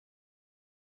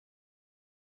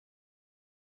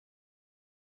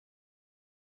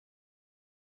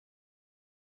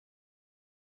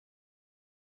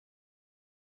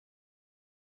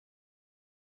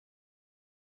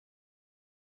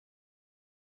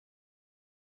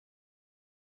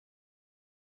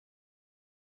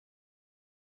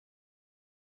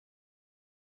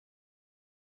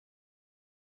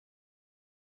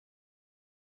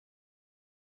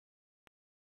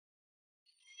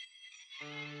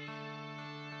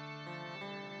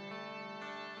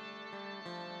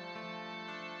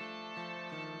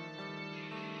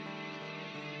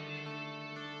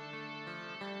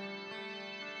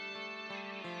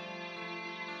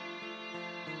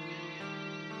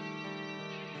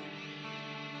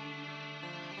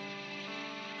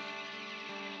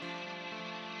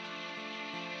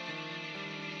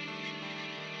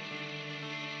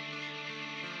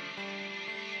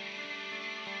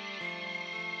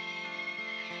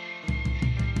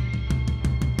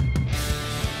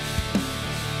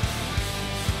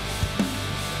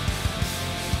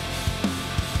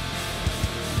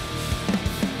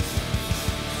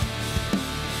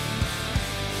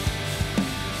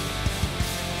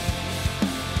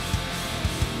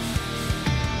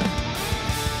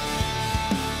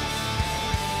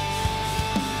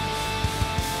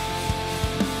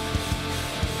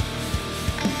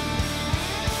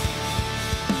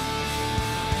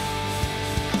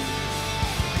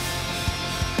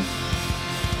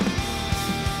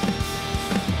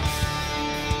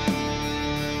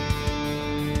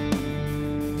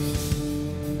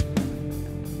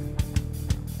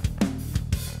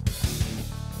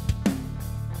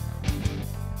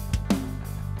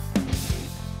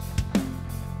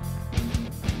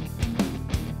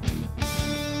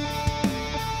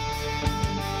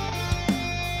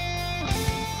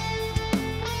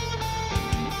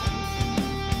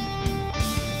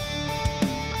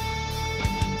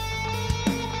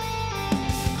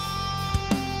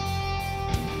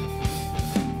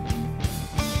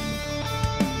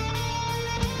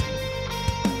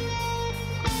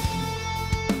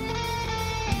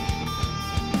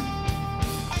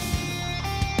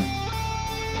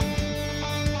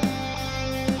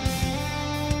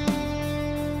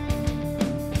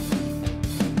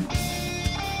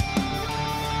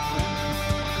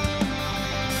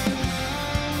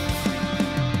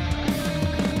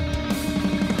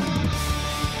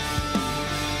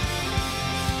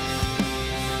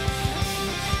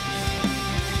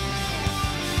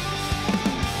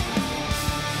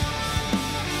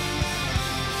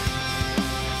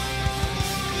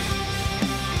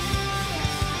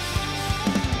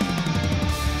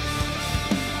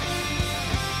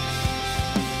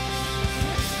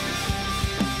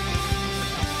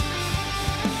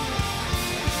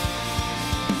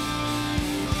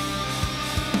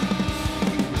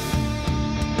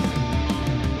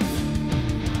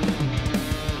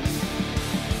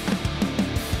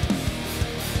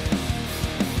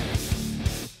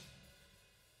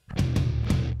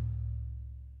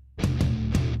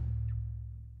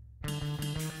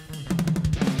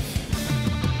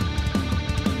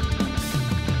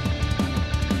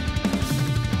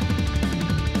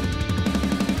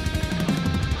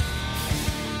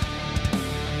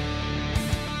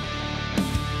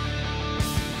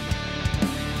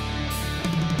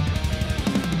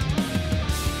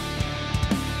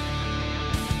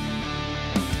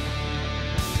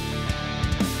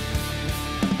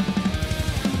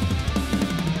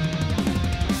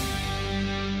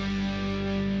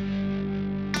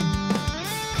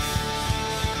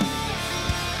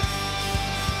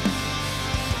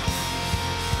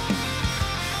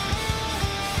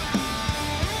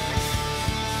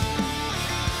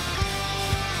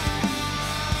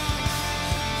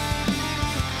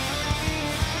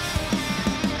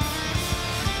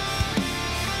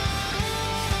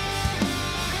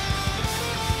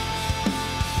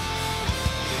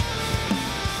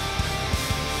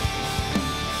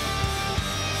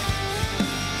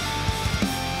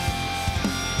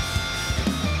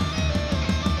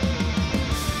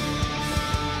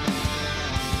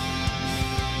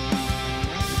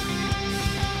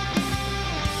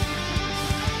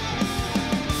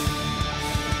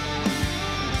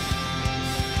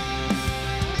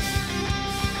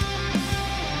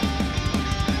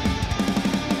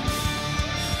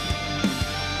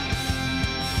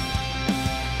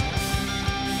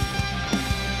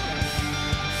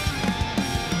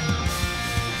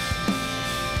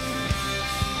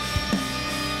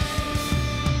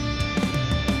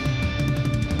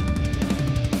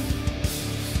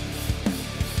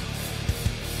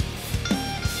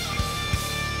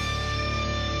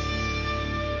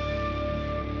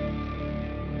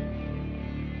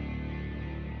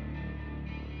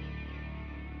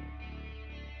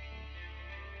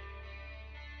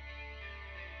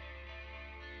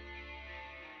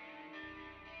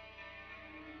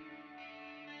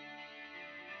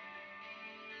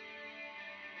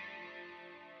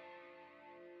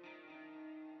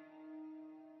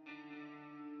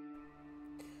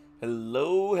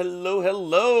Hello, hello,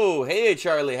 hello. Hey,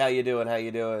 Charlie, how you doing? How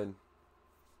you doing?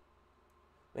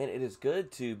 Man, it is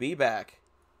good to be back.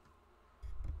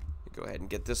 Go ahead and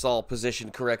get this all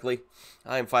positioned correctly.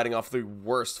 I am fighting off the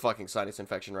worst fucking sinus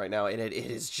infection right now, and it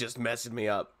is just messing me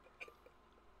up.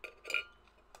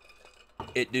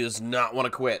 It does not want to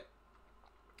quit.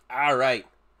 Alright.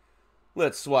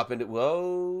 Let's swap into...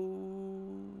 Whoa.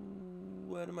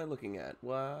 What am I looking at?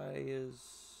 Why is...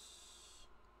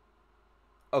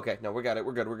 Okay, no, we got it.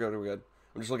 We're good, we're good, we're good.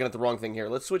 I'm just looking at the wrong thing here.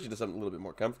 Let's switch it to something a little bit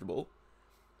more comfortable.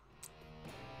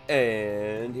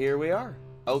 And here we are.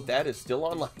 Oh, that is still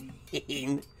online.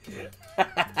 Hang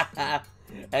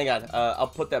on. I'll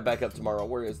put that back up tomorrow.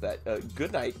 Where is that?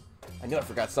 Good night. I knew I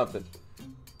forgot something.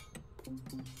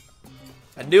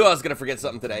 I knew I was going to forget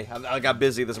something today. I got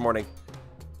busy this morning.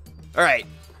 All right.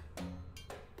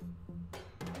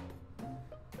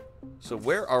 So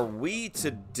where are we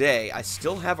today? I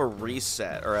still have a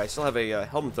reset, or I still have a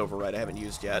helmet override I haven't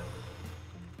used yet.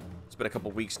 It's been a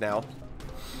couple weeks now.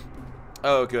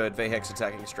 Oh, good. Vayhex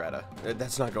attacking Strata.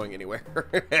 That's not going anywhere.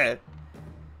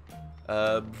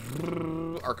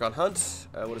 Archon Hunt.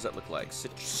 What does that look like?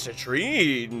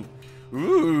 Citrine.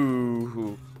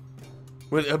 Ooh.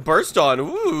 With a burst on.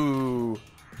 Ooh.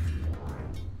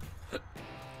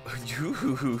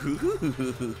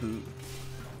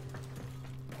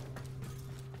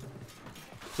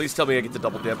 Please tell me I get the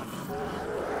double dip.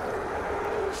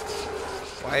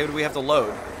 Why would we have to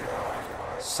load?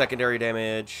 Secondary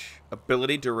damage.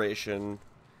 Ability duration.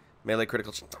 Melee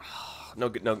critical. Oh, no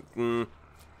good. No.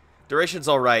 Duration's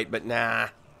alright, but nah.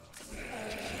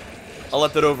 I'll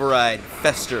let that override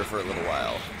fester for a little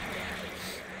while.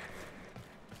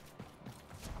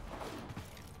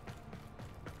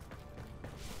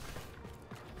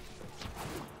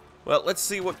 Well, let's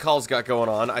see what Call's got going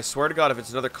on. I swear to God, if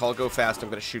it's another Call go fast, I'm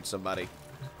going to shoot somebody.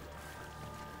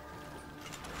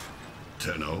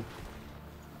 10-0.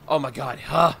 Oh my God,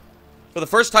 huh? For the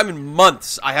first time in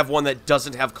months, I have one that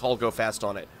doesn't have Call go fast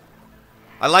on it.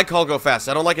 I like Call go fast.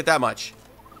 I don't like it that much.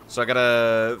 So I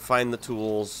gotta find the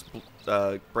tools,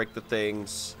 break the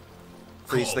things,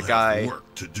 freeze the guy.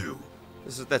 Work to do.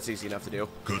 That's easy enough to do.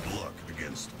 Good luck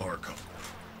against Arkham.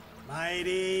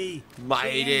 Mighty.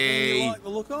 Mighty. You like the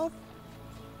look of?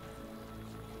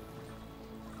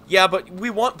 Yeah, but we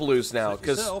want blues now,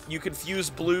 because you can fuse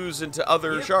blues into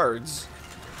other shards.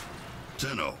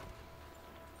 10-0.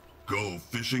 Go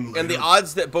fishing later. And the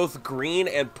odds that both green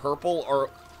and purple are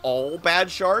all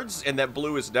bad shards, and that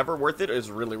blue is never worth it,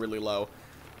 is really, really low.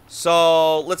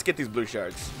 So, let's get these blue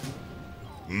shards.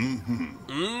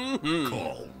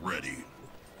 Call ready.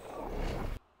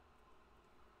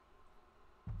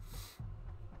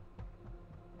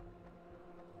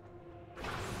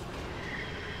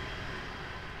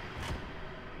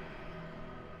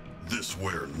 This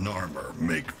where Narmer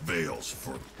make veils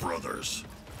for brothers.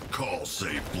 Call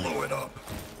say blow it up.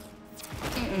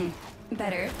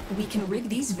 Better. We can rig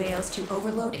these veils to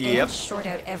overload and short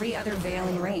out every other veil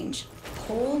in range.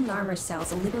 Whole Narmer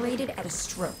cells liberated at a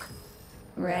stroke.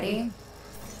 Ready?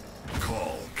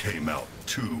 Call came out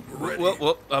too ready.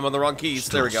 Whoop, I'm on the wrong keys.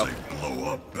 Still there we go. say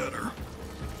blow up better.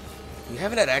 You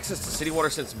haven't had access to City Water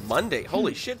since Monday.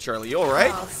 Holy shit, Charlie. You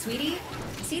alright? Oh, sweetie.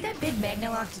 See that big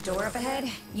magna-locked door up ahead?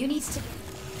 You need to...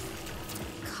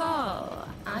 Call.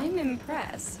 I'm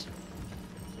impressed.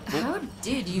 How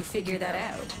did you figure that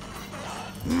out?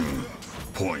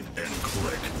 Point and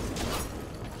click.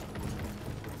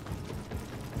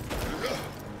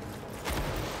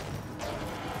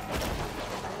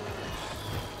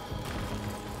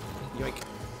 Yoink.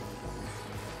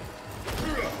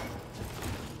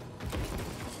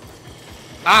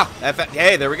 Ah!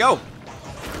 Hey, there we go.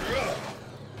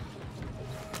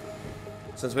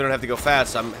 Since we don't have to go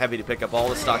fast, I'm happy to pick up all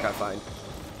the stock I find.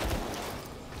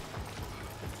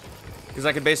 Because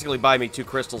I can basically buy me 2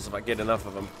 crystals if I get enough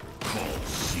of them.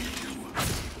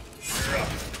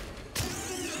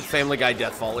 Family Guy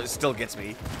Deathfall, it still gets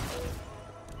me.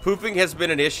 Pooping has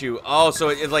been an issue. Oh, so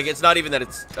it's not even that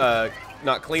it's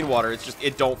not clean water, it's just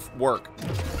it don't work.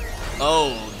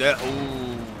 Oh, that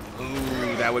ooh,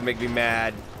 that would make me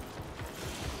mad.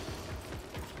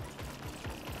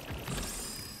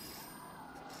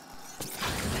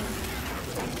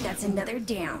 That's another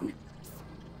down.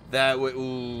 That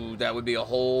would be a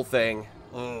whole thing.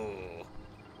 Ooh.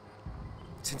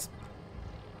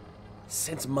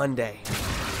 Since Monday.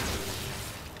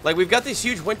 Like, we've got this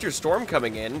huge winter storm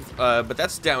coming in, but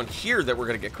that's down here that we're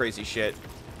gonna get crazy shit.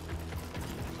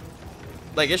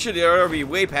 Like, it should already be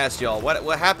way past y'all.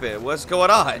 What happened? What's going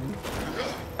on?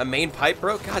 A main pipe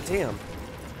broke? God damn.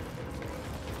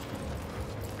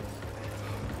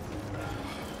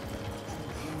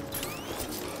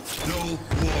 No more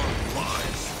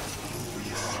lies.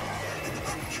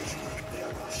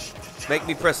 Make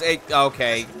me press A.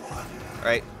 Okay.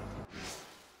 Alright.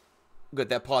 Good,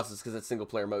 that pauses because it's single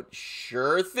player mode.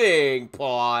 Sure thing,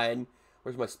 pawn.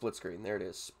 Where's my split screen? There it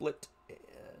is. Split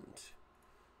and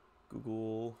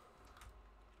Google.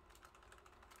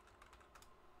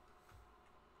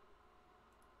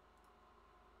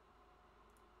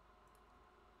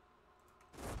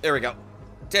 There we go.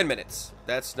 10 minutes.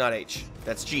 That's not H.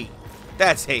 That's G.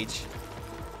 That's H.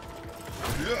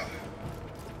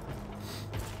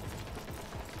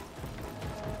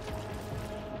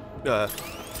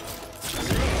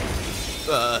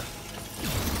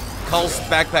 Cull's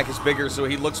backpack is bigger, so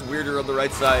he looks weirder on the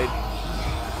right side.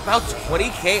 About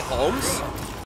 20k homes?